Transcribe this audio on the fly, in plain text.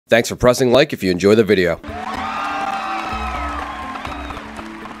Thanks for pressing like if you enjoy the video.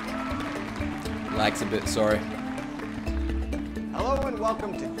 Lag's a bit, sorry. Hello and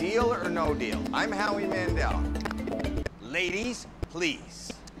welcome to Deal or No Deal. I'm Howie Mandel. Ladies,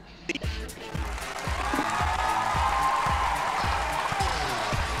 please.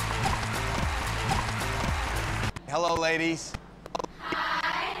 Hello, ladies.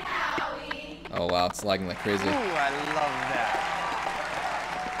 Hi, Howie. Oh wow, it's lagging like crazy. Ooh, I love that.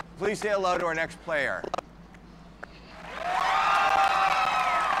 Please say hello to our next player.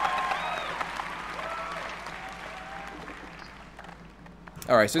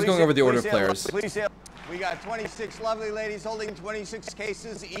 Alright, so he's going over the order of players. We got 26 lovely ladies holding 26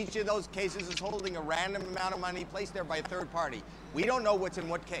 cases. Each of those cases is holding a random amount of money placed there by a third party. We don't know what's in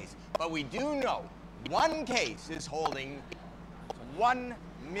what case, but we do know one case is holding $1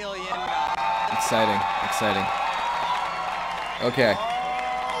 million. Exciting, exciting. Okay.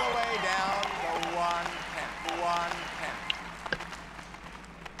 All the way down to 1/10.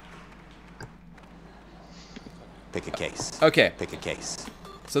 Pick a case. Okay. Pick a case.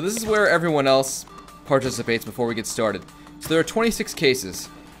 So this is where everyone else participates before we get started. So there are 26 cases.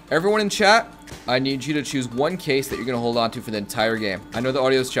 Everyone in chat, I need you to choose one case that you're going to hold on to for the entire game. I know the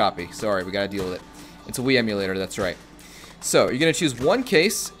audio is choppy. Sorry, we got to deal with it. It's a Wii emulator, that's right. So, you're going to choose one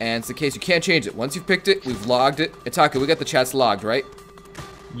case, and it's the case. You can't change it. Once you've picked it, we've logged it. Itaku, we got the chats logged, right?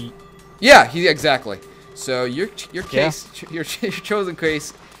 Yeah, exactly. So, your case, your chosen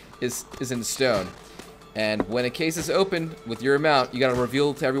case is in stone. And when a case is opened with your amount, you got to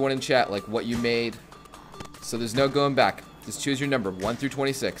reveal to everyone in chat, like, what you made. So, there's no going back. Just choose your number, 1 through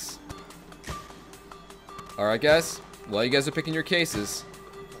 26. Alright, guys. While you guys are picking your cases,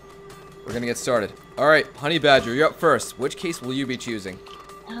 we're gonna get started. Alright, Honey Badger, you're up first. Which case will you be choosing?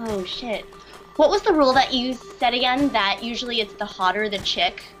 Oh, shit. What was the rule that you said again? That usually it's the hotter the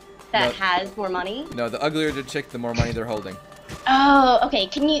chick that has more money? No, the uglier the chick, the more money they're holding. Oh, okay.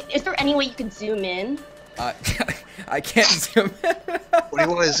 Is there any way you could zoom in? I can't zoom in. What do you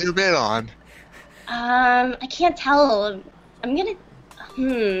want to zoom in on? I can't tell. I'm gonna...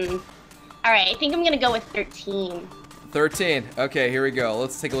 Alright, I think I'm gonna go with 13. 13. Okay, here we go.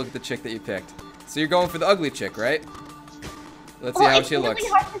 Let's take a look at the chick that you picked. So you're going for the ugly chick, right? Let's see how she looks. It's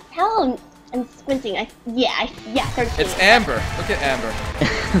really hard to tell. I'm squinting. Yeah, 13. It's Amber. Look at Amber.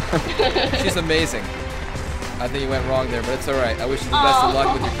 She's amazing. I think you went wrong there, but it's alright. I wish you the best of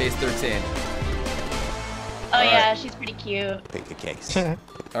luck with your case 13. Oh yeah, she's pretty cute. Pick a case.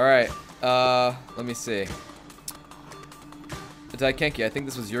 Alright, let me see. Daikenki, I think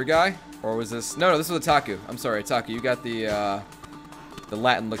this was your guy? Or was this... No, this was Itaku. I'm sorry, Itaku. You got the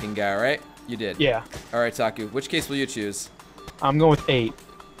Latin-looking guy, right? You did. Yeah. Alright, Itaku. Which case will you choose? I'm going with 8.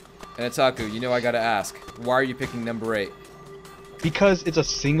 And Itaku, you know I gotta ask. Why are you picking number 8? Because it's a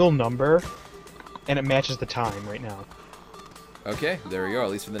single number, and it matches the time right now. Okay, there we go.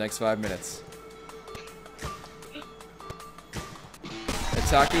 At least for the next 5 minutes.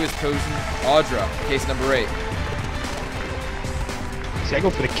 Itaku is posing Audra, case number 8. See, I go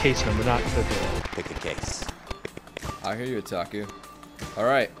for the case number, not the girl. Pick a case. I hear you, Itaku.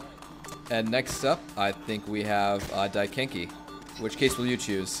 Alright. And next up, I think we have Daikenki. Which case will you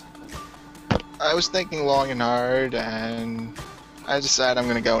choose? I was thinking long and hard, and I decided I'm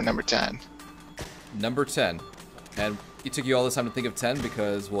going to go with number 10. Number 10. And it took you all this time to think of 10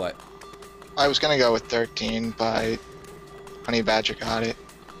 because what? I was going to go with 13, but Honey Badger got it.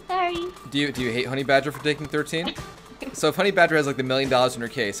 Sorry. Do you hate Honey Badger for taking 13? So if Honey Badger has like the $1 million in her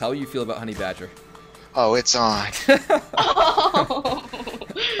case, how will you feel about Honey Badger? Oh, it's on. Oh.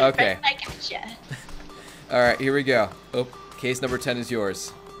 Okay. I gotcha. Alright, here we go. Oh, case number 10 is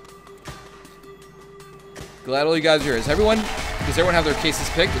yours. Glad all you guys are here. Does everyone have their cases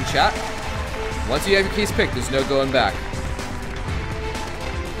picked in chat? Once you have your case picked, there's no going back.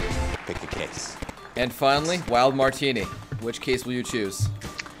 Pick a case. And finally, Wild Martini. Which case will you choose?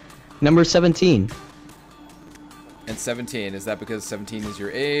 Number 17. And 17, is that because 17 is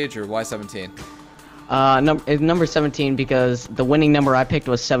your age, or why 17? Number 17 because the winning number I picked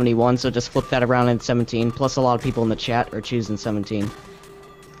was 71, so just flip that around and 17. Plus a lot of people in the chat are choosing 17.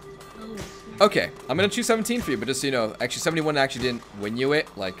 Okay, I'm gonna choose 17 for you, but just so you know, actually 71 actually didn't win you it.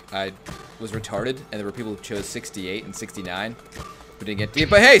 Like, I was retarded, and there were people who chose 68 and 69 who didn't get to it.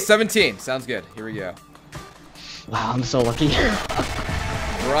 But hey, 17! Sounds good. Here we go. Wow, I'm so lucky.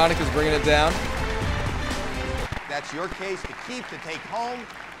 Veronica's bringing it down. That's your case to keep, to take home,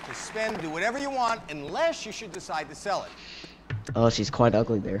 to spend, do whatever you want, unless you should decide to sell it. Oh, she's quite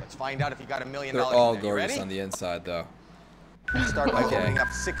ugly there. Let's find out if you got $1 million. They're all in there. You gorgeous ready? on the inside, though. Let's start by opening up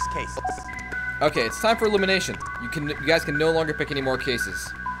 6 cases. Okay, it's time for elimination. You guys can no longer pick any more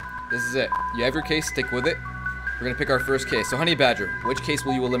cases. This is it. You have your case, stick with it. We're gonna pick our first case. So Honey Badger, which case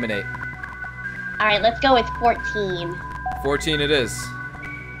will you eliminate? Alright, let's go with 14. 14 it is.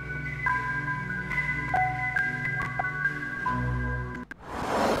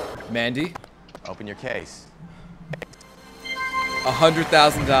 Mandy, Open your case.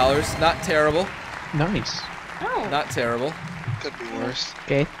 $100,000. Not terrible. Nice. Oh. Not terrible. Could be worse.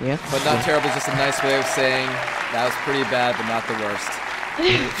 Okay, yeah. But not terrible is just a nice way of saying that was pretty bad, but not the worst.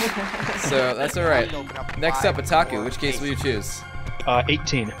 So that's all right. Next up, Itaku. Which case will you choose?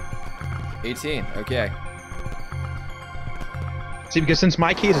 18. 18. Okay. See, because since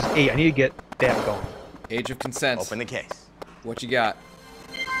my case is 8, I need to get that going. Age of consent. Open the case. What you got?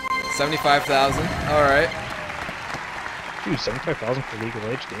 75,000. All right. Dude, 75,000 for legal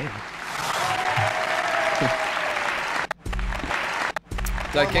age, damn.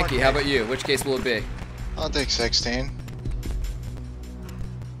 Daikenki, how about you? Which case will it be? I'll take 16.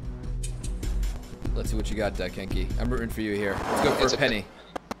 Let's see what you got, Daikenki. I'm rooting for you here. Let's go for It's a a penny.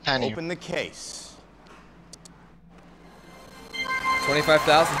 Penny. Open the case.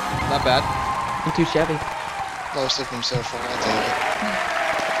 25,000. Not bad. Not too shabby. Most of them so far. I'll take it.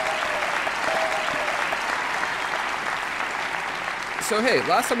 So hey,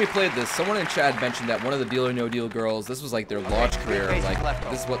 last time we played this, someone in chat mentioned that one of the Deal or No Deal girls, this was like their launch career, like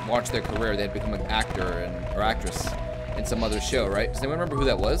this is what launched their career. They had become an actor or actress in some other show, right? Does anyone remember who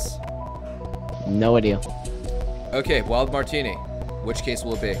that was? No idea. Okay, Wild Martini. Which case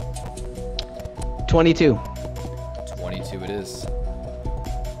will it be? 22. 22 it is.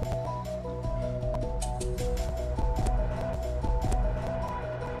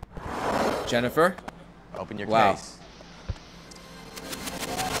 Jennifer? Open your Wow. case.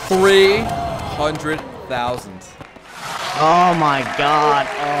 300,000. Oh my god.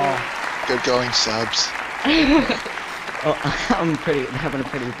 Oh. Good going, subs. Oh, I'm having a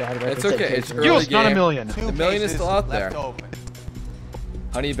pretty bad It's reputation. okay, it's for- early Yo, it's not a game. million. The million is still out there. Left open.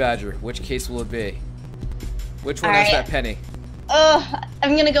 Honey Badger, which case will it be? Which one has Alright. that penny?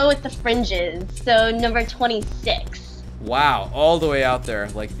 I'm gonna go with the fringes. So number 26. Wow, all the way out there,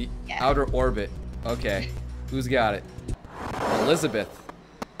 like the Yeah. outer orbit. Okay, who's got it? Elizabeth.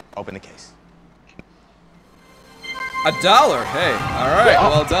 Open the case. $1. Hey, all right,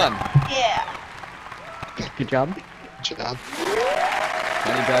 well done. Yeah. Good job. Good job.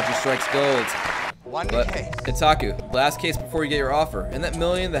 Honey Badger strikes gold. One But case. Itaku, last case before you get your offer. And that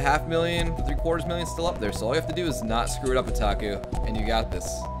million, the half million, the 3/4 million is still up there. So all you have to do is not screw it up, Itaku, and you got this.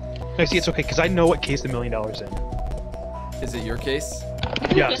 No, see, it's okay, because I know what case the $1 million in. Is it your case?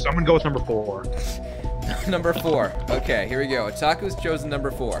 Yeah, so I'm gonna go with number 4. Number 4. Okay, here we go. Itaku's chosen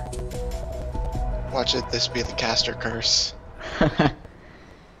number 4. Watch it. This be the caster curse.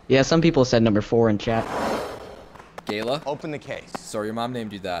 Yeah, some people said number 4 in chat. Gayla? Open the case. Sorry, your mom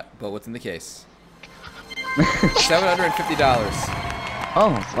named you that, but what's in the case? $750. Oh,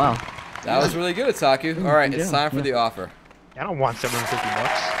 wow. That was really good, Itaku. All right, it's Yeah, time for yeah. the offer. I don't want $750.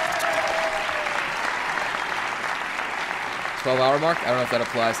 12-hour mark? I don't know if that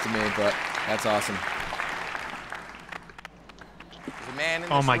applies to me, but that's awesome. There's a man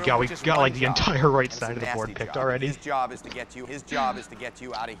in Oh this my room god, with we just got one like the job, entire right and it's side a of the board nasty picked job. already. His job is to get you. His job is to get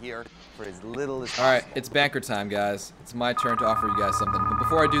you out of here for as little as All right, possible. it's banker time, guys. It's my turn to offer you guys something. But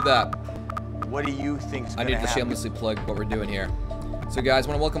before I do that, What do you think's I gonna need to happen? shamelessly plug what we're doing here. So guys, I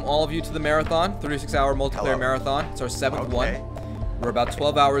want to welcome all of you to the marathon, 36-hour multiplayer Hello. marathon. It's our 7th Okay. one. We're about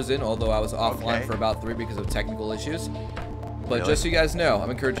 12 hours in, although I was offline Okay. for about 3 because of technical issues. But Really? just so you guys know, I'm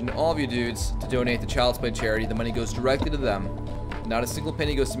encouraging all of you dudes to donate to Child's Play charity. The money goes directly to them. Not a single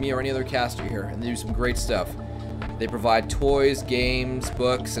penny goes to me or any other caster here, and they do some great stuff. They provide toys, games,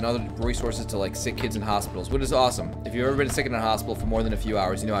 books, and other resources to like sick kids in hospitals, which is awesome. If you've ever been sick in a hospital for more than a few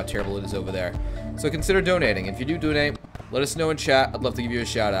hours, you know how terrible it is over there. So consider donating. If you do donate, let us know in chat. I'd love to give you a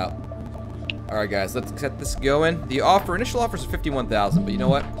shout out. All right, guys, let's get this going. The offer, initial offer is 51,000, but you know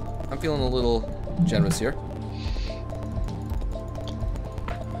what? I'm feeling a little generous here.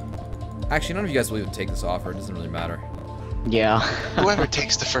 Actually, none of you guys will even take this offer. It doesn't really matter. Yeah. Whoever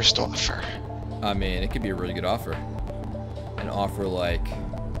takes the first offer. I mean, it could be a really good offer. An offer like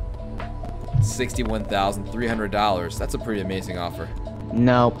 $61,300. That's a pretty amazing offer.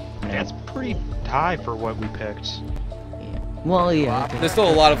 Nope. That's pretty high for what we picked. Well, yeah. There's still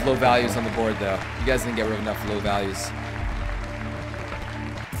a lot of low values on the board, though. You guys didn't get rid of enough low values.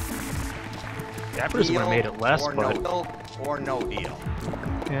 Yeah, I personally would have made it less, or but no deal, or no deal.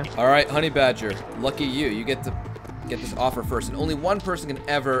 yeah. All right, Honey Badger, lucky you. You get to get this offer first, and only one person can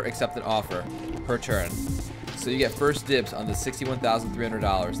ever accept an offer per turn. So you get first dibs on the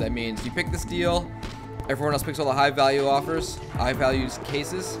 $61,300. That means you pick this deal, everyone else picks all the high value offers, high value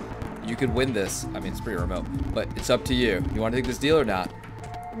cases, You could win this. I mean, it's pretty remote, but it's up to you. You want to take this deal or not?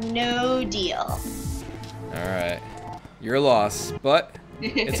 No deal. All right. Your loss, but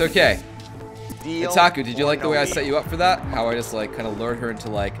it's okay. Deal Itaku, did you or like the no way I deal? set you up for that? How I just like kind of lured her into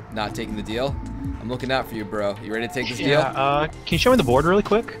like not taking the deal? I'm looking out for you, bro. You ready to take this deal? Yeah, can you show me the board really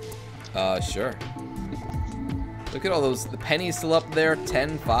quick? Sure. Look at all those, the pennies still up there,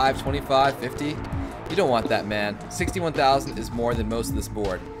 10, 5, 25, 50. You don't want that, man. 61,000 is more than most of this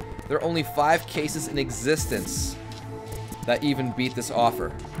board. There are only 5 cases in existence that even beat this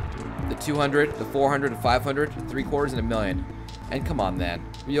offer. The 200, the 400, the 500, the 3/4, and a million. And come on, man.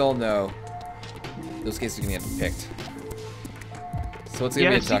 We all know those cases are gonna get picked. So it's gonna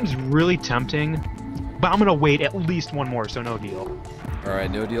be a It tough. seems really tempting, but I'm gonna wait at least one more, so no deal. All right,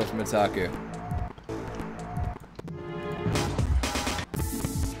 no deal from Itaku.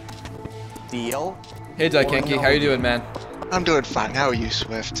 Deal. Hey, Daikenki, how you doing, man? I'm doing fine. How are you,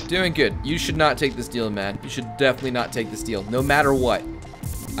 Swift? Doing good. You should not take this deal, man. You should definitely not take this deal, no matter what.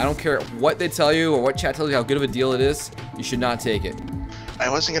 I don't care what they tell you or what chat tells you how good of a deal it is. You should not take it. I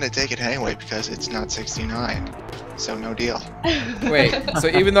wasn't gonna take it anyway because it's not 69, so no deal. Wait, so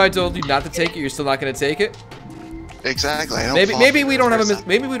even though I told you not to take it, you're still not going to take it? Exactly. I don't Maybe fall maybe for we the don't have first a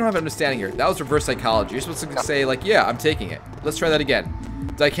maybe we don't have an understanding here. That was reverse psychology. You're supposed to say like, yeah, I'm taking it. Let's try that again.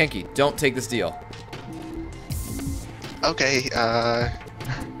 Daikenki, don't take this deal. time. Okay.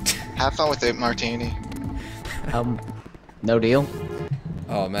 Have fun with it, Martini. No deal.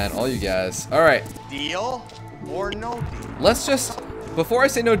 Oh man, all you guys. All right, Deal or no deal? let's just. Before I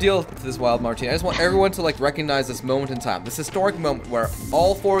say no deal to this Wild Martini, I just want everyone to like recognize this moment in time, this historic moment where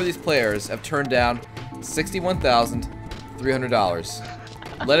all 4 of these players have turned down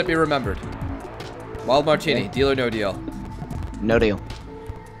 $61,300. Let it be remembered. Wild Martini, deal or no deal? No deal.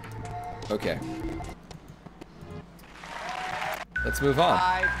 Okay. Let's move on.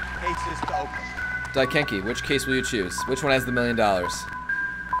 5 cases to open. Daikenki, which case will you choose? Which one has the $1 million?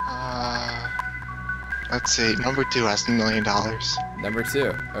 Let's see. Number 2 has $1 million. Number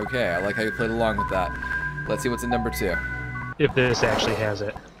 2. Okay, I like how you played along with that. Let's see what's in number 2. If this actually has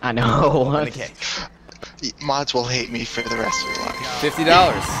it. I know. Open the case. Mods will hate me for the rest of their life. $50.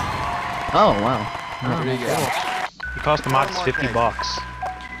 Oh wow. Pretty good. It cost the mods One more $50 case. bucks.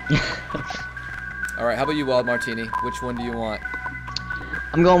 All right, how about you, Wild Martini? Which one do you want?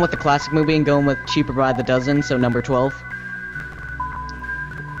 I'm going with the classic movie and going with cheaper by the dozen, so number 12.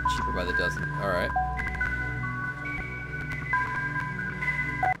 Cheaper by the dozen. All right.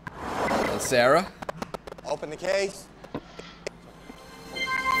 Sarah? Open the case.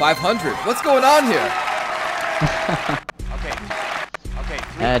 500. What's going on here? Okay. Okay.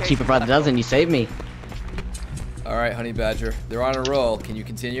 3 Cheaper cases by the left dozen, you saved me. All right, Honey Badger. They're on a roll. Can you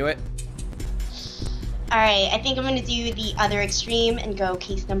continue it? Alright, I think I'm gonna do the other extreme and go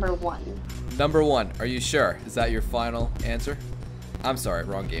case number 1. Number 1. Are you sure? Is that your final answer? I'm sorry,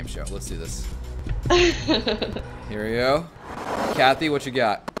 wrong game show. Let's do this. Here we go. Kathy, what you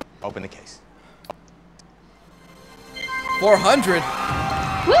got? Open the case. 400.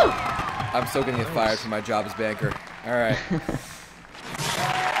 Woo! I'm still gonna get fired from my job as banker. All right.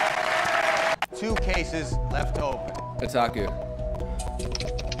 2 cases left to open. Itaku.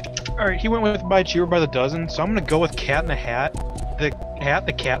 Alright, he went with by cheaper by the dozen, so I'm gonna go with Cat in the Hat. The Cat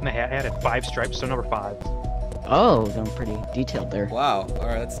in the Hat had 5 stripes, so number 5. Oh, I'm pretty detailed there. Wow. All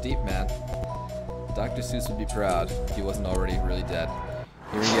right, that's deep, man. Dr. Seuss would be proud if he wasn't already really dead.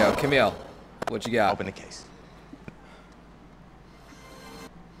 Here we go. Camille, what you got? Open the case.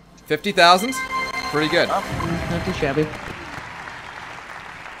 50,000? Pretty good. Not too shabby.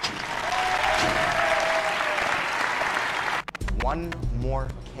 One more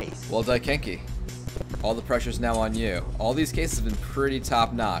case. Well, Daikenki, all the pressure's now on you. All these cases have been pretty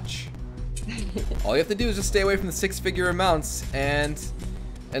top-notch. All you have to do is just stay away from the 6-figure amounts, and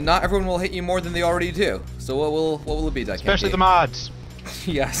not everyone will hit you more than they already do. So what will it be, Daikenki? Especially the mods.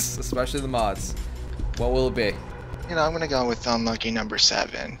 Yes, especially the mods. What will it be? You know, I'm gonna go with unlucky number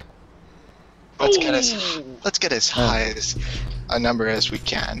 7. Let's get as high as a number as we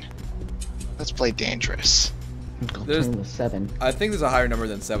can. Let's play dangerous. I'll There's- turn with 7. I think there's a higher number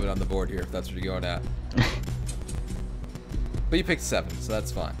than 7 on the board here, if that's what you're going at. But you picked 7, so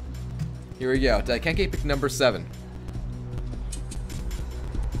that's fine. Here we go. Daikenki picked number 7.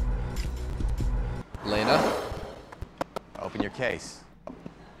 Lena? Open your case.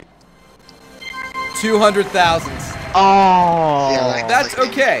 200,000. Oh! Yeah, like- That's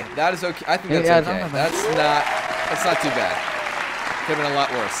okay. That is okay. I think that's Yeah, okay. not bad. That's not too bad. Could have been a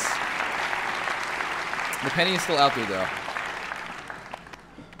lot worse. The penny is still out there, though.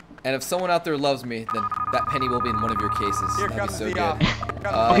 And if someone out there loves me, then that penny will be in one of your cases. Here That'd be comes so the good. offer.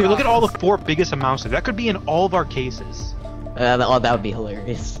 Okay, but look at all the 4 biggest amounts. That could be in all of our cases. That would be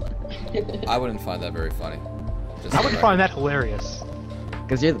hilarious. I wouldn't find that very funny. Just I for would the find that hilarious.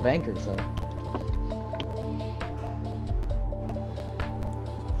 Because you're the banker, so.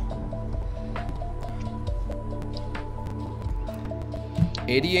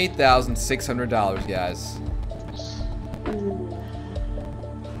 $88,600, guys.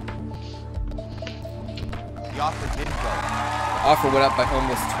 The offer did go. Offer went up by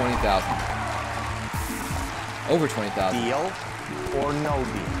almost 20,000. Over 20,000. Deal or no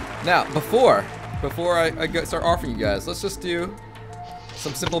deal? Now, before I start offering you guys, let's just do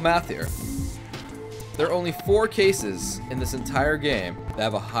some simple math here. There are only 4 cases in this entire game that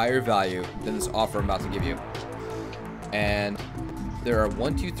have a higher value than this offer I'm about to give you. And there are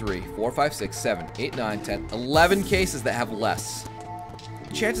 1, 2, 3, 4, 5, 6, 7, 8, 9, 10, 11 cases that have less.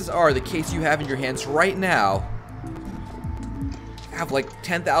 Chances are the case you have in your hands right now have like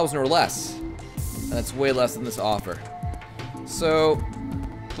 10,000 or less. And that's way less than this offer. So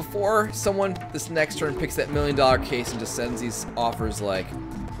before someone this next turn picks that $1 million case and just sends these offers like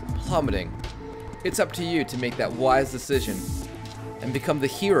plummeting, it's up to you to make that wise decision and become the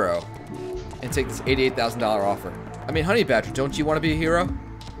hero and take this $88,000 offer. I mean, Honey Badger, don't you want to be a hero?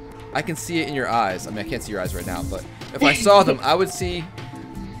 I can see it in your eyes. I mean, I can't see your eyes right now, but if I saw them, I would see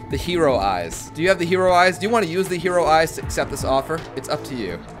the hero eyes. Do you have the hero eyes? Do you want to use the hero eyes to accept this offer? It's up to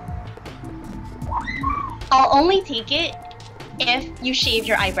you. I'll only take it if you shave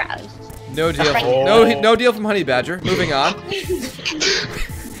your eyebrows. No deal. Oh. No deal from Honey Badger. Moving on.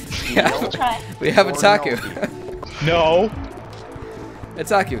 We have Itaku. No.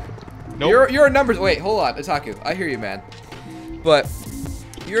 Itaku. Nope. You're a numbers. Wait, hold on, Itaku. I hear you, man. But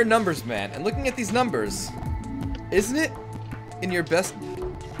you're a numbers man, and looking at these numbers, isn't it in your best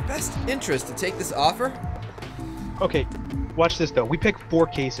interest to take this offer? Okay, watch this though. We pick 4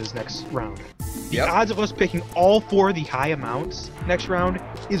 cases next round. The Yep. odds of us picking all 4 of the high amounts next round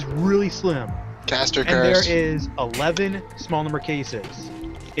is really slim. Caster And curse. there is 11 small number cases.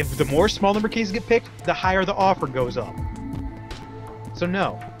 If the more small number cases get picked, the higher the offer goes up. So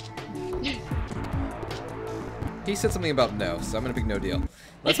no. He said something about no, so I'm gonna pick no deal.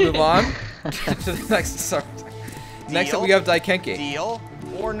 Let's move on to the next. Sorry. Next up, we have Daikenki. Deal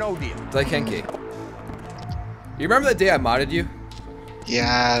or no deal? Daikenki. You remember that day I modded you?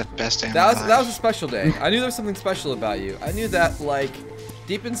 Yeah, best day of That my was life. a special day. I knew there was something special about you. I knew that, like,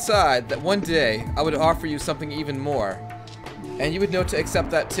 deep inside, that one day I would offer you something even more, and you would know to accept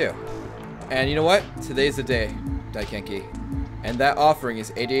that too. And you know what? Today's the day, Daikenki, and that offering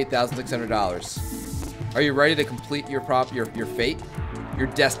is $88,600. Are you ready to complete your fate, your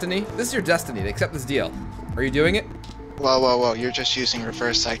destiny? This is your destiny to accept this deal. Are you doing it? Whoa, whoa, whoa. You're just using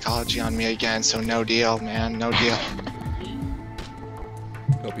reverse psychology on me again, so no deal, man. No deal.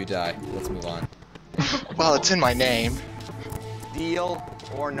 Hope you die. Let's move on. Well, it's in my name. Deal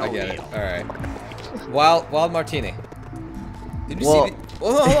or no I get it. deal? All right. Wild Martini. Did you Well- see the?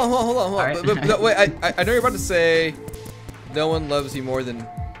 Hold on. Alright. But no, wait. I know you're about to say, no one loves you more than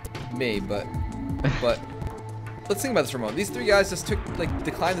me, but let's think about this for a moment. These 3 guys just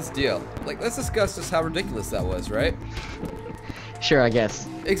declined this deal. Like, let's discuss just how ridiculous that was, right? Sure, I guess.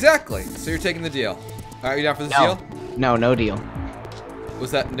 Exactly. So you're taking the deal. All right, you down for this No. deal? No deal. Was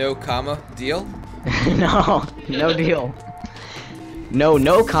that no comma deal? No deal.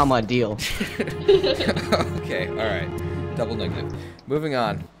 No comma deal. Okay. All right. Double negative. Moving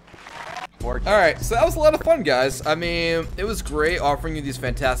on. Alright, so that was a lot of fun, guys. I mean, it was great offering you these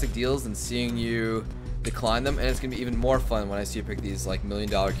fantastic deals and seeing you decline them, and it's gonna be even more fun when I see you pick these like $1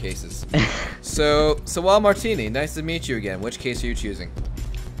 million cases. So Wild Martini, nice to meet you again. Which case are you choosing?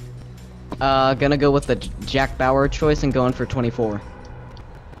 Gonna go with the Jack Bauer choice and going for 24.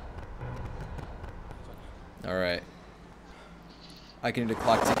 Alright. I can hear the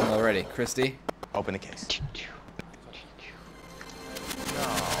clock ticking already. Christy? Open the case.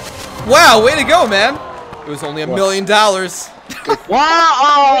 Wow, way to go, man! It was only $1 million. Wow!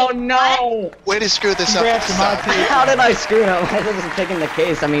 Oh no! Way to screw this up. Congrats to Monty. How did I screw it up? I wasn't taking the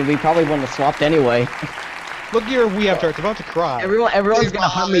case. I mean, we probably wouldn't have swapped anyway. Look here, we have It's about to cry. Everyone's gonna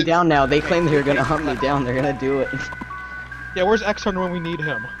hunt me down now. They claim they're gonna hunt me down. They're gonna do it. Yeah, where's Exxon when we need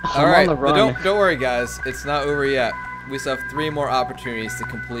him? I'm Alright, on the but run. don't worry, guys. It's not over yet. We still have 3 more opportunities to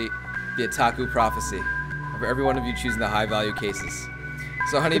complete the Itaku prophecy. For every one of you choosing the high-value cases.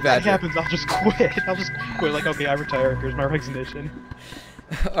 So, Honey If that Badger. happens, I'll just quit. I'll just quit. Like, okay, I retire. Here's my resignation.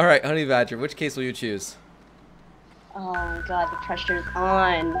 Alright, Honey Badger, which case will you choose? Oh god, the pressure's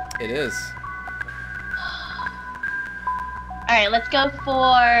on. It is. Alright, let's go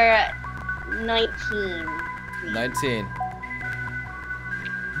for 19. 19.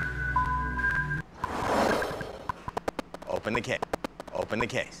 Open the case. Open the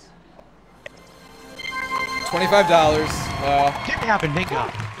case. $25. Didn't happen, thank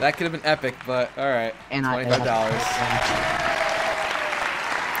God. That could have been epic, but alright. And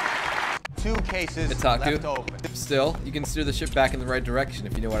 $25. 2 cases left Itaku, open. still, you can steer the ship back in the right direction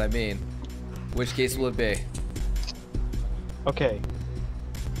if you know what I mean. Which case will it be? Okay.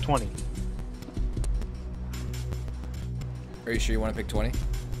 20. Are you sure you want to pick 20?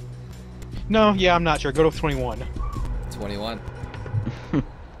 No, yeah, I'm not sure. Go to 21. 21.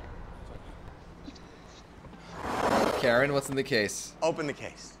 Karen, what's in the case? Open the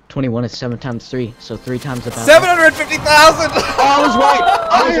case. 21 is 7 times 3, so 3 times the bad luck. 750,000! Oh, I was right!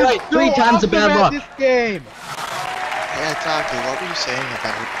 I was right! 3 times the bad luck. This game. Yeah, Itaku, what were you saying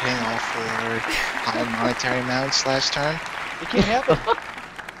about paying off for high monetary amounts last turn? It can't happen.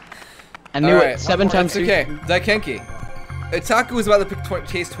 I knew Alright, it. 7 times 3. okay. Daikenki. Itaku was about to pick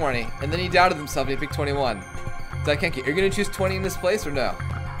case 20, and then he doubted himself and he picked 21. Daikenki, are you going to choose 20 in this place or no?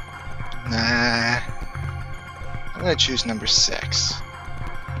 Nah. I'm gonna choose number 6.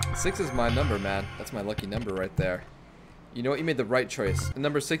 6 is my number, man. That's my lucky number right there. You know what? You made the right choice. And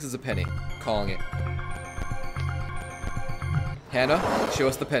number 6 is a penny. Calling it. Hannah, show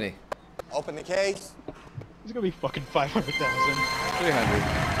us the penny. Open the case. It's gonna be fucking 500,000. 300.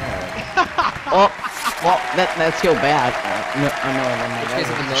 Oh, well, that's still bad. No, I know. Which case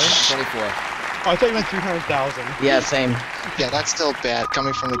is a million? 24. Oh, I thought you meant 300,000. Yeah, same. Yeah, that's still bad,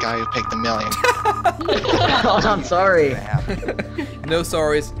 coming from the guy who picked the million. Oh, I'm sorry. No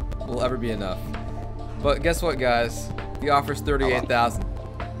sorries will ever be enough. But guess what, guys? The offer's 38,000.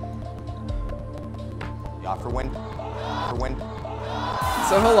 The offer win. Offer win.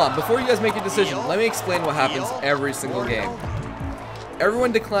 So hold on, before you guys make your decision, let me explain what happens every single game.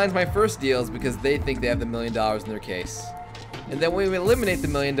 Everyone declines my first deals because they think they have the $1 million in their case. And then we eliminate the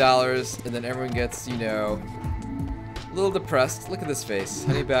 $1 million, and then everyone gets, you know, a little depressed. Look at this face.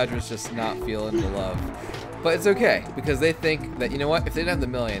 Honey Badger's just not feeling the love. But it's okay, because they think that, you know what, if they didn't have the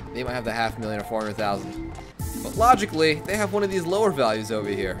 $1 million, they might have the $500,000 or 400,000. But logically, they have one of these lower values over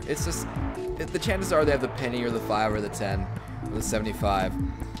here. It's just, the chances are they have the penny or the 5 or the 10 or the 75.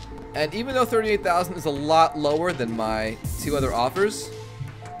 And even though 38,000 is a lot lower than my 2 other offers,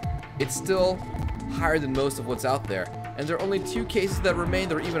 it's still higher than most of what's out there. And there are only 2 cases that remain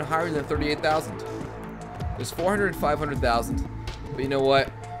that are even higher than 38,000. There's 400 and 500,000. But you know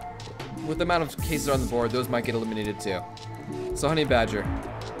what? With the amount of cases on the board, those might get eliminated too. So Honey Badger,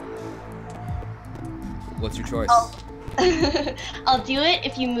 what's your choice? I'll do it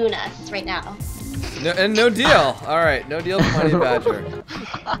if you moon us right now. No, and no deal. Alright, no deal from Honey Badger.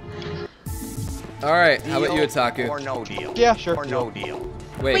 Alright, how about you, Itaku? Or no deal. Yeah, sure. Or no deal.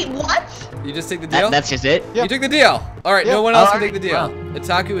 Wait, what? You just take the deal? That's just it? You took the deal. Alright, Yeah. no one else can Alright. take the deal. Wow.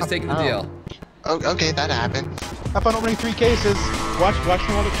 Itaku is taking the deal. Oh, okay, that happened. Have fun opening 3 cases. Watch some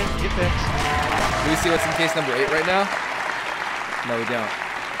other things get fixed. Do we see what's in case number 8 right now? No, we don't.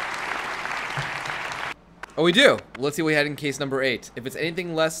 Oh, we do. Let's see what we had in case number 8. If it's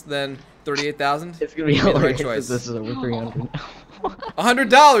anything less than 38,000, It's gonna be he made the right hilarious if choice. this is over 300.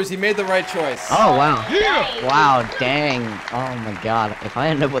 $100. He made the right choice. Oh, wow. Yeah! Wow, dang. Oh my god. If I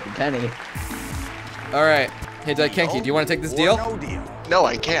end up with a penny. All right. Hey, Daikenki, do you want to take this Or deal? no deal. No,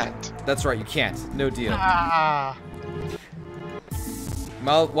 I can't. That's right, you can't. No deal. Ah.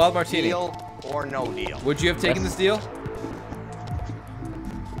 Wild Martini, Deal or no deal. would you have taken this deal?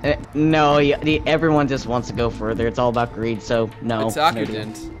 No, everyone just wants to go further. It's all about greed, so no. Itaku no deal.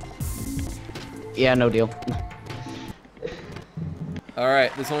 didn't. Yeah, no deal. All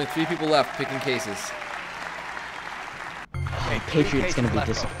right, there's only 3 people left picking cases. Okay, 3 Patriot's cases gonna be left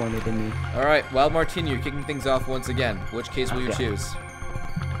open. disappointed in me. All right, Wild Martini, you're kicking things off once again. Which case will you Okay. choose?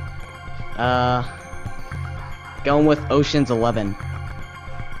 Going with Ocean's 11.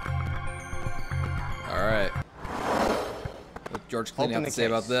 All right. What George Clooney Open have the to say case.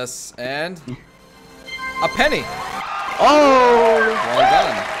 about this? And a penny. Oh! Well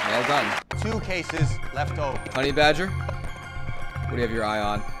done. Well done. 2 cases left open. Honey Badger, what do you have your eye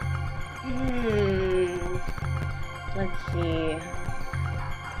on? Let's see.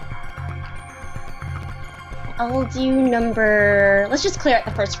 I'll do number... Let's just clear out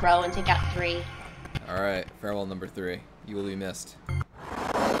the first row and take out 3. All right, farewell number 3. You will be missed.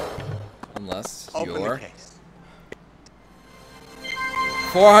 Unless Open the you're case.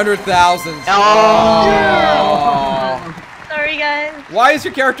 400,000. Oh! Sorry, guys. Why is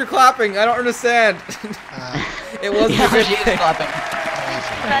your character clapping? I don't understand. It wasn't a good She is thing. clapping.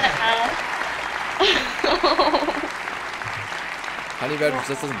 Honey Badger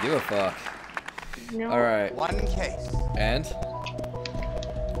just doesn't give a fuck. No. All right, 1 case. and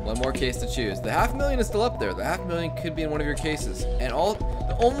 1 One more case to choose. The $500,000 is still up there. The $500,000 could be in one of your cases. And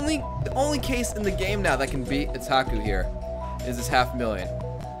the only case in the game now that can beat Itaku here is this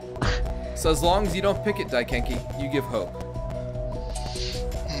 $500,000. So as long as you don't pick it, Daikenki, you give hope.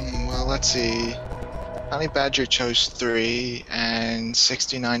 Well, let's see. Honey Badger chose 3, and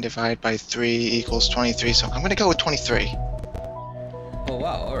 69 divided by 3 equals 23, so I'm gonna go with 23. Oh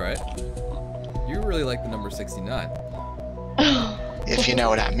wow, alright. You really like the number 69. If you know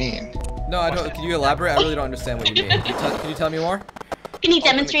what I mean. No, I don't. Can you elaborate? I really don't understand what you mean. Can you tell me more? Can you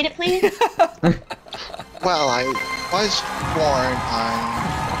demonstrate it, please? Well, I was born on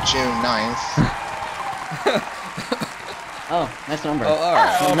June 9th. Oh, nice number. Oh,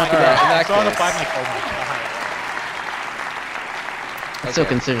 alright. Oh, not Alright, in that So on the case. 5 mic. It's still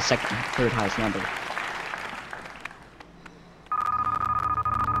considered third highest number.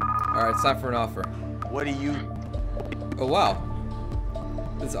 Alright, it's time for an offer. What do you... Oh wow.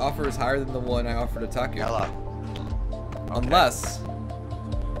 This offer is higher than the one I offered Itaku. Hello. Unless...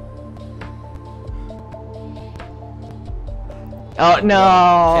 Oh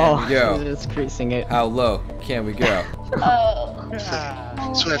no! Can we go? It's increasing it. How low can we go?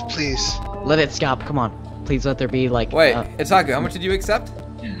 Oh. Swift, please. Let it stop. Come on. Please let there be like. Wait, Itaku, how much did you accept?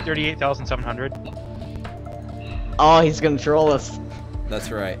 38,700. Oh, he's gonna troll us. That's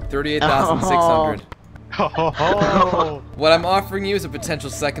right, 38,600. Oh. What I'm offering you is a potential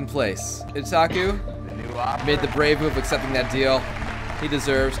second place. Itaku made the brave move accepting that deal. He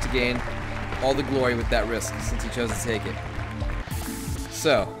deserves to gain all the glory with that risk since he chose to take it.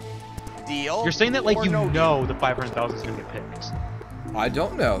 So, Deal. You're saying that like or you no know the 500,000 is gonna get picked. I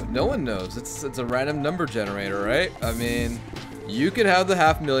don't know. No one knows. It's a random number generator, right? I mean, you could have the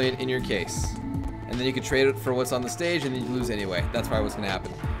 $500,000 in your case, and then you could trade it for what's on the stage, and then you lose anyway. That's probably what's gonna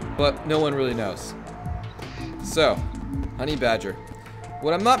happen. But no one really knows. So, Honey Badger,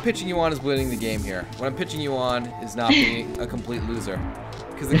 what I'm not pitching you on is winning the game here. What I'm pitching you on is not being a complete loser.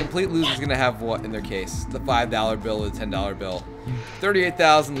 Because the complete loser is going to have what in their case? The $5 bill or the $10 bill.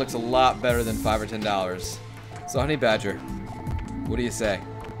 38,000 looks a lot better than $5 or $10. So, Honey Badger, what do you say?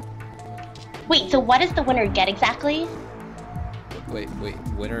 Wait, so what does the winner get exactly? Wait,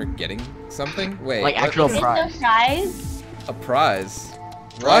 winner getting something? Wait, Like what? actual Is prize. the prize? A prize?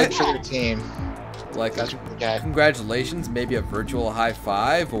 Right for their team. Like, That's what we got. congratulations, maybe a virtual high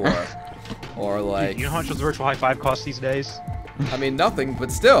five, or like... You know how much those virtual high five costs these days? I mean, nothing, but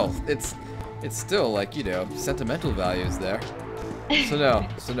still, it's still like, you know, sentimental values there. So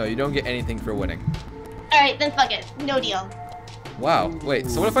no, you don't get anything for winning. Alright, then fuck it. No deal. Wow, wait,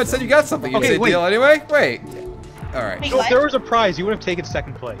 so what if I said you got something? You'd Okay, say wait. deal anyway? Wait. Alright. Wait, So if what? there was a prize, you would have taken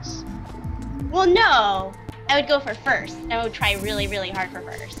second place. Well, no. I would go for first. I would try really, really hard for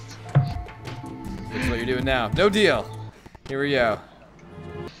first. That's what you're doing now. No deal. Here we go.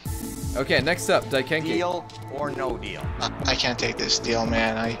 Okay, next up, Daikenki. Deal or no deal? I can't take this deal,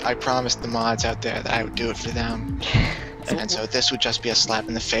 man. I promised the mods out there that I would do it for them. And so this would just be a slap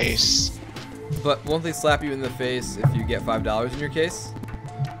in the face. But won't they slap you in the face if you get $5 in your case?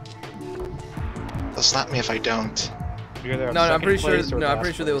 They'll slap me if I don't. You're there on No, I'm second pretty sure. place or No, I'm last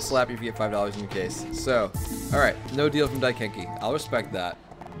pretty sure they will place. slap you if you get $5 in your case. So, all right, no deal from Daikenki. I'll respect that,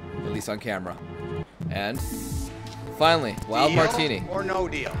 at least on camera. And finally, Wild Deal Martini. or no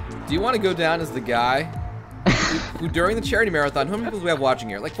deal? Do you want to go down as the guy who during the charity marathon, how many people do we have watching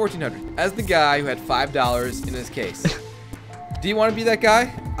here? Like 1,400. As the guy who had $5 in his case. Do you want to be that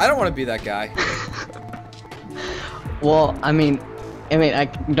guy? I don't want to be that guy. Well, I mean, I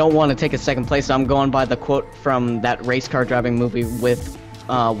don't want to take a second place, so I'm going by the quote from that race car driving movie with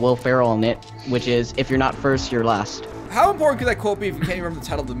Will Ferrell in it, which is, if you're not first, you're last. How important could that quote be if you can't even remember the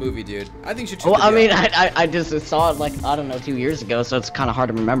title of the movie, dude? I think you should choose Well, the I deal. mean, I just saw it like, I don't know, 2 years ago, so it's kind of hard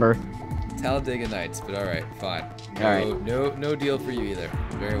to remember. Talladega Nights, but all right, fine. No, All right. no deal for you either.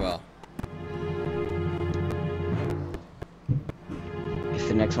 Very well. If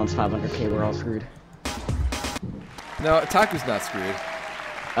the next one's 500k, we're all screwed. No, Itaku's not screwed.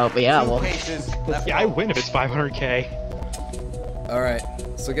 Oh, but yeah, Two well, cases left Yeah, I open. win if it's 500k. All right.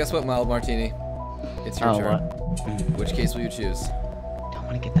 So guess what, Mild Martini? It's your turn. what? Which case will you choose? Don't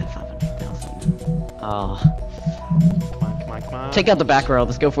want to get that 500,000. Oh. Come on, come on. Take out the back row.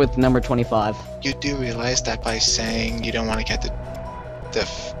 Let's go with number 25. You do realize that by saying you don't want to get the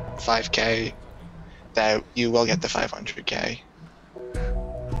 5k, that you will get the 500k.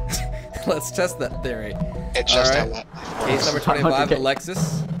 Let's test that theory. It's just All how right. Case number 25, 500K.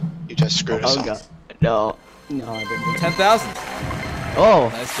 Alexis. you just screwed us Oh all. god. No. No, I didn't. 10,000. Oh.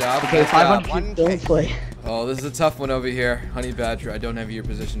 Nice job. Okay, nice job. 500 don't play. Oh, this is a tough one over here. Honey Badger, I don't have your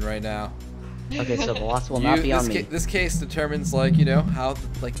position right now. Okay, so the loss will not be on me. This case determines, like, you know, how,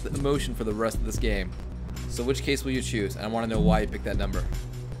 like, the emotion for the rest of this game. So which case will you choose? And I want to know why you picked that number.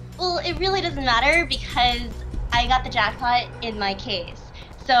 Well, it really doesn't matter because I got the jackpot in my case.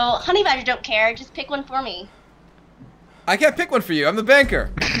 So, Honey Badger don't care. Just pick one for me. I can't pick one for you. I'm the banker.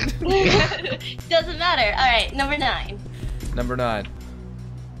 Doesn't matter. All right, number 9. Number 9.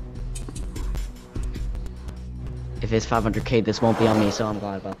 If it's 500k, this won't be on me, so I'm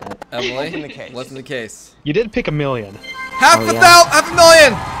glad about that. Emily, What's in the case? what's in the case? You did pick $1 million. Half Oh, a yeah.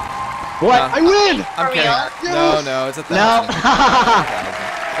 $500,000. What? I win! I'm For kidding. real? No, it's a No. 1,000.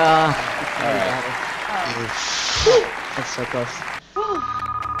 That's so close.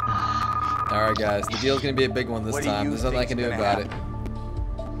 All right, guys. The deal's gonna be a big one this What do time. you There's nothing I can think's do gonna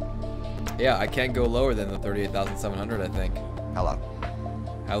about it. Yeah, I can't go lower than the 38,700. I think. Hello.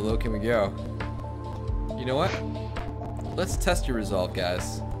 How low can we go? You know what? Let's test your resolve,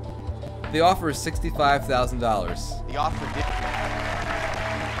 guys. The offer is $65,000. The offer did.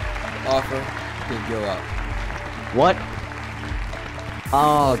 Offer could go up. What?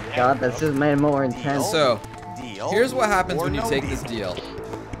 Oh god, this is made more intense. So, Deal. here's what happens or when you no take deal. this deal.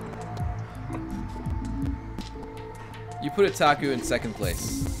 You put Itaku in second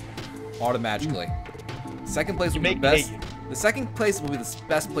place, automatically. Second place will be the make best. me hate The second place will be the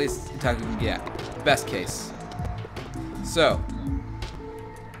best place Itaku can get. Best case. So,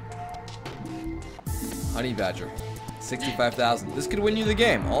 Honey Badger, 65,000. This could win you the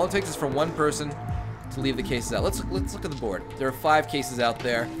game. All it takes is for one person to leave the cases out. Let's look at the board. There are 5 cases out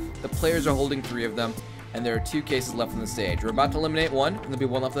there. The players are holding 3 of them, and there are 2 cases left on the stage. We're about to eliminate 1, and there'll be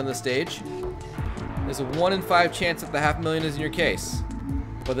 1 left on the stage. There's a 1 in 5 chance that the $500,000 is in your case,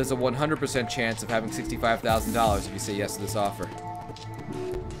 but there's a 100% chance of having $65,000 if you say yes to this offer.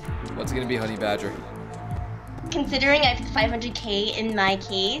 What's it gonna be, Honey Badger? Considering I picked 500k in my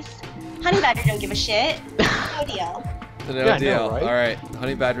case, Honey Badger don't give a shit. No deal. No Yeah, I deal. know, right? All right,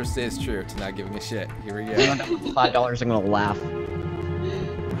 Honey Badger stays true to not giving a shit. Here we go. $5, I'm gonna laugh.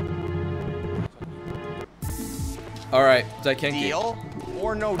 All right, Daikenki. Deal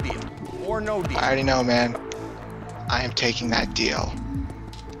or no deal. Or no deal. I already know, man. I am taking that deal.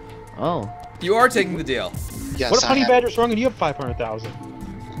 Oh. You are taking the deal. Yes, What if I Honey am. Badger's wrong and you have 500,000?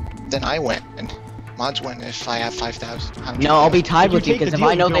 Then I win. Mods win if I have 5,000. No, I'll be tied If you with you take the because if deal,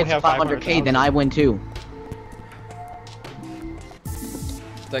 I know you they don't have have 500k, then I win too.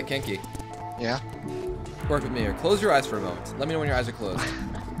 Daikenki, Yeah? work with me here. Close your eyes for a moment. Let me know when your eyes are closed.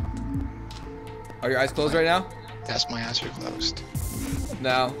 Are your eyes closed right now? Yes, my eyes are closed.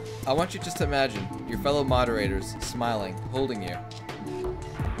 Now, I want you just to imagine your fellow moderators smiling, holding you.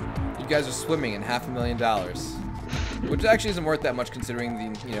 You guys are swimming in $500,000, which actually isn't worth that much considering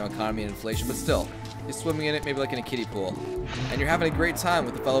the economy and inflation, but still, you're swimming in it maybe like in a kiddie pool, and you're having a great time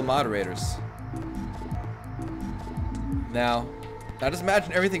with the fellow moderators. Now just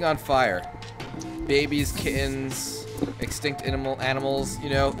imagine everything on fire. Babies, kittens, extinct animals,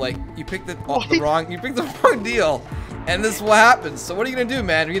 like you picked the wrong deal. And this is what happens. So what are you gonna do,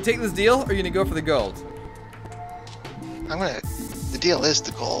 man? Are you gonna take this deal or are you gonna go for the gold? The deal is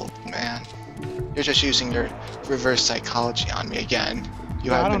the gold, man. You're just using your reverse psychology on me again.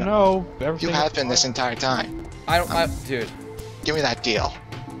 I don't know. You Everything- have been this entire time. Dude. Give me that deal.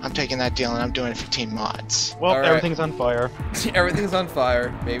 I'm taking that deal and I'm doing it for Team Mods. Well, All right. everything's on fire. Everything's on fire.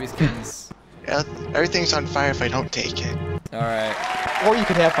 Babies, kittens. Yeah, everything's on fire if I don't take it. Alright. Or you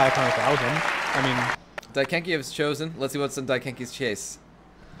could have 500,000. I mean, Daikenki has chosen. Let's see what's in Daikenki's chase.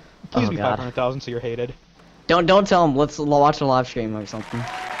 please Oh, be God. 500,000 so you're hated. Don't tell him. Let's watch a live stream or something.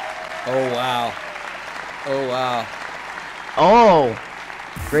 Oh wow. Oh wow. Oh,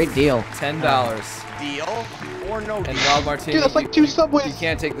 great deal. $10. Deal or no deal. And Wild Martini, Dude, that's like 2 subways. you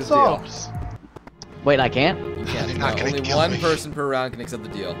can't take this deal. subs. Wait, I can't? You can't. They're not No, gonna only kill one me. person per round can accept the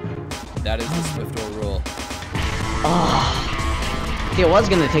deal. That is the Swiftor rule. Oh. See, I was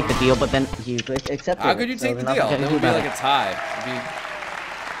gonna take the deal, but then you accepted How it, could you so take the there's deal? nothing That I can would do be about like it. a tie. It'd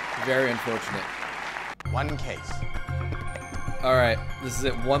be very unfortunate. One case. Alright, this is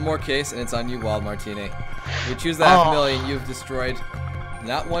it. One more case, and it's on you, Wild Martini. If you choose the Oh. $500,000, you've destroyed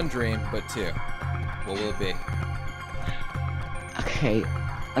not one dream, but 2. What will it be? Okay,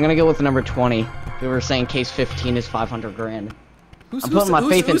 I'm gonna go with the number 20. We were saying case 15 is 500 grand. I'm putting my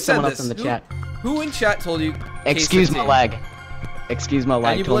faith in said someone else this? in the chat. Who in chat told you? case Excuse my 15? leg. Excuse my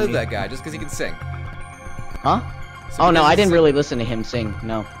leg. And you told believe me. that guy just because he can sing. Huh? So Oh no, because I he didn't sing- really listen to him sing.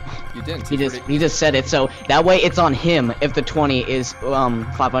 No, You didn't. he He's just said it. So that way it's on him if the 20 is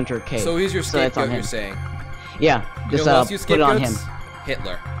 500k. So he's your So it's on scapegoat, you're him. saying. Yeah, You just know who else use put it on him. scapegoats?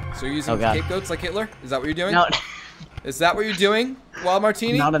 Hitler. So you're using Oh, God. scapegoats like Hitler? Is that what you're doing? No, Is that what you're doing, Wild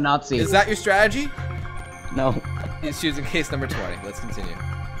Martini? Not a Nazi. Is that your strategy? No. He's choosing case number 20. Let's continue.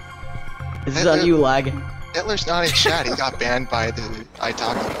 This is on you, Lag. Hitler's not in chat. He got banned by the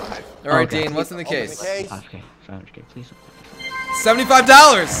Itaku mod. All right, Okay. Dean, what's in the case? 5K, 500K, please. $75.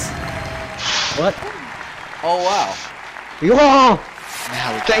 What? Oh wow. Yo!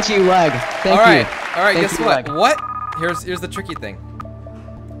 Now we Thank you, Lag. Thank you. All right. Thank Guess you, what? Lag. What? Here's the tricky thing.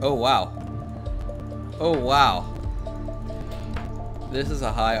 Oh wow. Oh wow. This is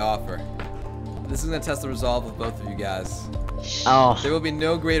a high offer. This is gonna test the resolve of both of you guys. Oh. There will be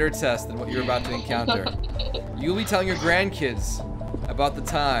no greater test than what you're about to encounter. You'll be telling your grandkids about the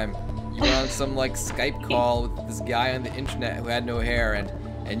time you were on some like Skype call with this guy on the internet who had no hair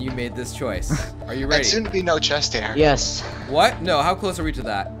and you made this choice. Are you ready? And soon to be no chest hair. Yes. What? No, how close are we to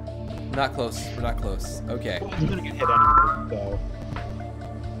that? Not close. We're not close. Okay. He's gonna get hit anyway, though.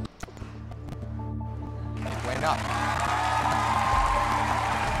 Went up.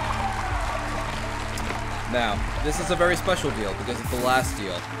 Now, this is a very special deal because it's the last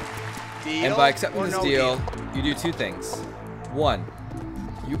deal. Deal And by accepting or this no deal, you do two things. One,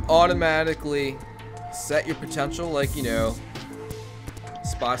 you automatically set your potential, like, you know,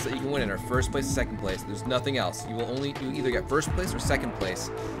 spots that you can win in are first place and second place. There's nothing else. You either get first place or second place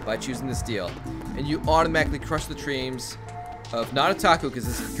by choosing this deal. And you automatically crush the dreams of not Itaku, because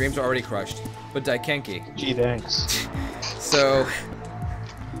his dreams are already crushed, but Daikenki. Gee, thanks. So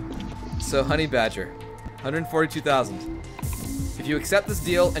Honey Badger, 142,000. If you accept this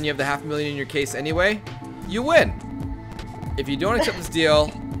deal and you have the $500,000 in your case anyway, you win. If you don't accept this deal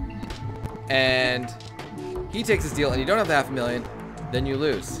and he takes this deal and you don't have the $500,000, then you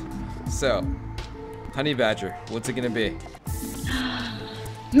lose. So, Honey Badger, what's it gonna be?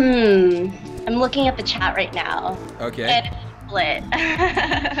 I'm looking at the chat right now. Okay. And it's split.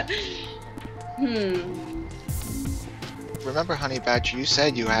 Remember, Honey Badger, you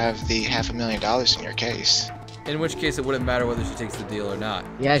said you have the $500,000 in your case. In which case, it wouldn't matter whether she takes the deal or not.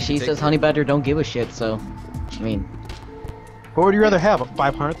 Yeah, she Take says it. Honey Badger don't give a shit, so, I mean, What would you rather have?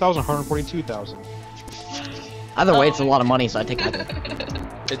 500,000, 142,000? either way, it's a lot of money, so I take either.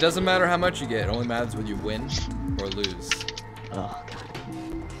 It doesn't matter how much you get. It only matters whether you win or lose. Oh, God.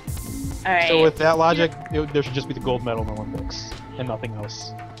 Alright. So with that logic, there should just be the gold medal in the Olympics and nothing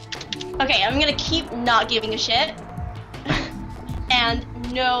else. Okay, I'm gonna keep not giving a shit. And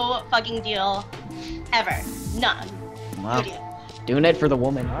no fucking deal ever. None. Wow. No deal. Doing it for the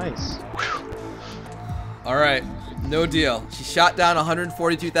woman. Nice. All right, no deal. She shot down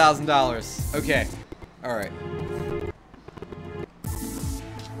 $142,000. Okay, all right.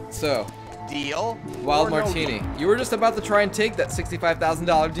 So, Deal. Wild or no Martini, deal? you were just about to try and take that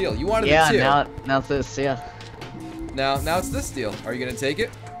 $65,000 deal. You wanted Yeah, it too. now it's this, yeah. Now it's this deal. Are you gonna take it?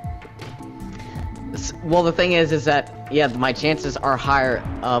 Well, the thing is that, yeah, my chances are higher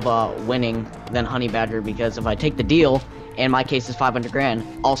of winning than Honey Badger, because if I take the deal, and my case is 500 grand,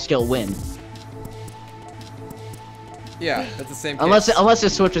 I'll still win. Yeah, that's the same case. Unless the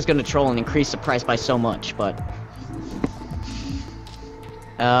Switch is gonna troll and increase the price by so much, but...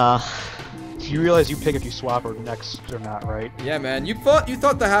 You realize you pick if you swap or next or not, right? Yeah, man. You thought the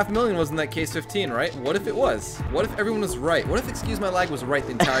 $500,000 was in that case 15, right? What if it was? What if everyone was right? What if Excuse My Lag was right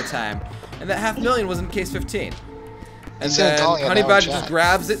the entire time, and that $500,000 was in case 15? And He's gonna then call you Honey now in Badger chat. just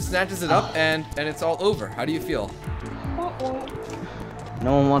grabs it, snatches it up, and it's all over. How do you feel?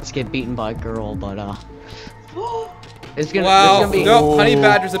 No one wants to get beaten by a girl, but, it's gonna, Wow. it's gonna be... No, Honey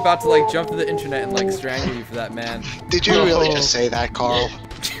Badger's about to like jump to the internet and like strangle you for that, man. Did you really just say that, Carl?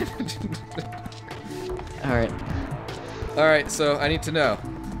 Alright. All right, so I need to know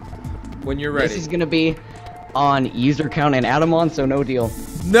when you're ready. This is gonna be on user count and Adamon, so no deal.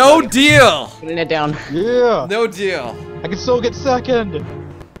 No deal. Putting it down. Yeah! No deal. I can still get second!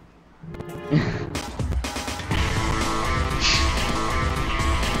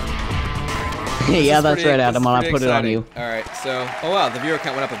 Yeah, that's right, This is Adamon. I pretty put it on exciting. you. All right, so oh wow, the viewer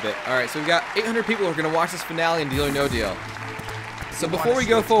count went up a bit. All right, so we've got 800 people who are gonna watch this finale and Deal or No Deal. So before we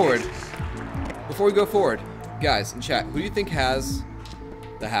go forward, guys in chat, who do you think has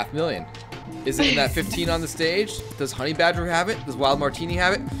the $500,000? Is it in that 15 on the stage? Does Honey Badger have it? Does Wild Martini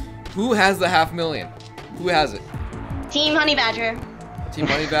have it? Who has the $500,000? Who has it? Team Honey Badger. Team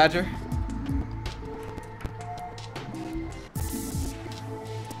Honey Badger?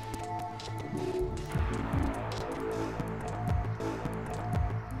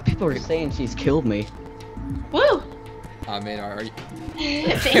 People are saying she's killed me. Woo! I mean, are you?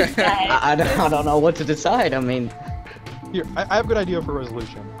 Thanks, guys. I don't know what to decide. I mean, Here, I have a good idea for a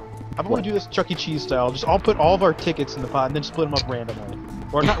resolution. I'm What? gonna do this Chuck E. Cheese style. Just I'll put all of our tickets in the pot and then split them up randomly.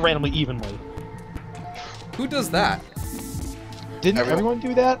 Or not randomly, evenly. Who does that? Didn't everyone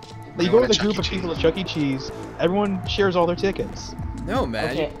do that? Like, you go Everyone with at a group Chuck of E. people at Chuck E. Cheese, everyone shares all their tickets. No,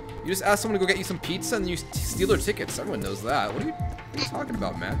 man. Okay. You just ask someone to go get you some pizza and you steal their tickets. Everyone knows that. What are you talking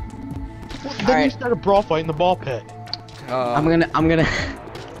about, man? Well, then you Alright. start a brawl fight in the ball pit. I'm gonna.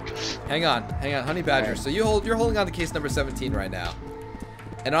 Hang on, Honey Badger. So you're holding on to case number 17 right now,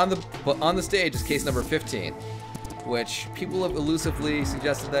 and on the stage is case number 15, which people have elusively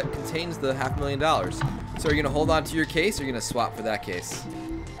suggested that contains the $500,000. So are you gonna hold on to your case, or are you gonna swap for that case?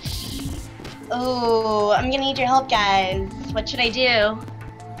 Oh, I'm gonna need your help, guys. What should I do?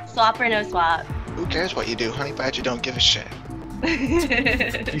 Swap or no swap? Who cares what you do? Honey Badger don't give a shit.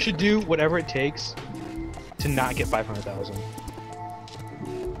 You should do whatever it takes to not get 500,000.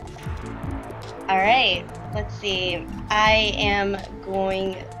 All right, let's see. I am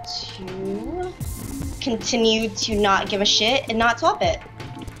going to continue to not give a shit and not swap it.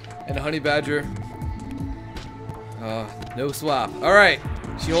 And Honey Badger, no swap. All right,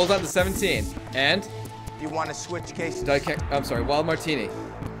 she holds on to 17, and You want to switch cases? I'm sorry, Wild Martini.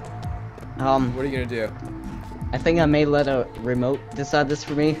 What are you gonna do? I think I may let a remote decide this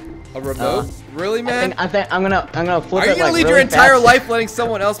for me. A remote? Really, man? I think I'm gonna flip Are you it gonna like leave really your entire fast. life letting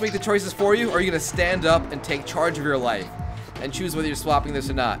someone else make the choices for you, or are you gonna stand up and take charge of your life and choose whether you're swapping this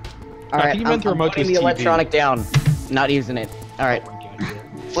or not? All I right, think you meant the remote putting to the his TV. electronic down, not using it. All right.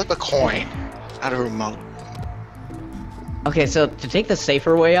 Flip a coin out of a remote. Okay, so to take the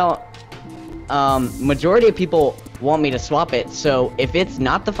safer way out, majority of people want me to swap it. So if it's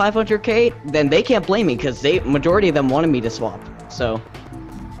not the 500K, then they can't blame me because majority of them wanted me to swap. So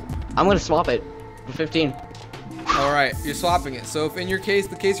I'm gonna swap it for 15. All right, you're swapping it. So if in your case,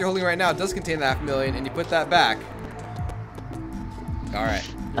 the case you're holding right now does contain the $500,000, and you put that back. All right,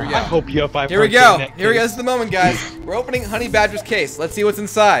 here we go. I hope you have 500K. Here we go. in that Here we go. case. This is the moment, guys. We're opening Honey Badger's case. Let's see what's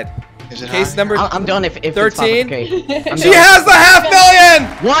inside. Is it Case high? number I'm done if 13. It's 500K. I'm She done. has the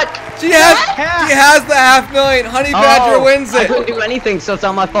 $500,000. What? She has the $500,000. Honey Badger Oh, wins I it. couldn't do anything, so it's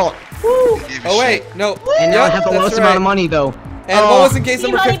not my fault. Give a Oh wait, shit. no. And now I Yep, have the that's lowest right. amount of money, though. And Oh. what was in case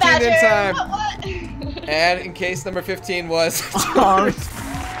number Honey 15 in time? Badger. What? And in case number 15 was.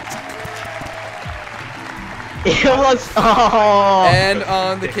 It was. Oh. And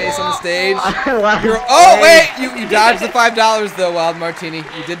on the case on the stage. Wow. Oh wait, you dodged the $5 though, Wild Martini.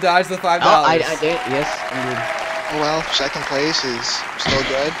 You did dodge the $5. Oh, I did. Yes, indeed. Oh well, second place is still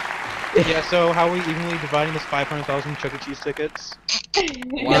good. Yeah, so how are we evenly dividing this 500,000 Chuck E. Cheese tickets?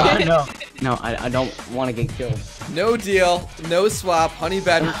 Wow. No, I don't want to get killed. No deal, no swap. Honey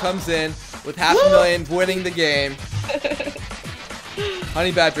Badger comes in with $500,000, winning the game.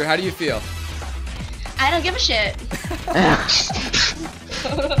 Honey Badger, how do you feel? I don't give a shit.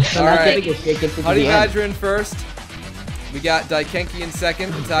 All right. Honey Honey Badger in first. We got Daikenki in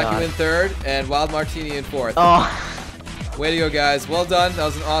second, Itaku God. in third, and Wild Martini in fourth. Oh. Way to go, guys. Well done. That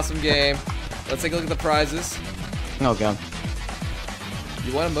was an awesome game. Let's take a look at the prizes. Oh god.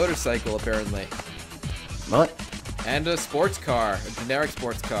 You won a motorcycle, apparently. What? And a sports car. A generic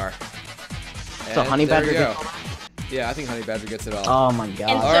sports car. So And Honey there Badger you go. gets- Yeah, I think Honey Badger gets it all. Oh my And god.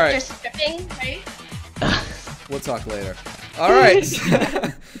 All right. Swiftor stripping, right? We'll talk later. All right.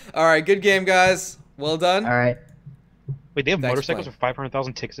 All right, good game, guys. Well done. All right. Wait, they have Thanks, motorcycles Blaine. for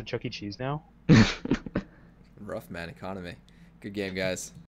 500,000 tickets at Chuck E. Cheese now? Rough, man, economy. Good game, guys.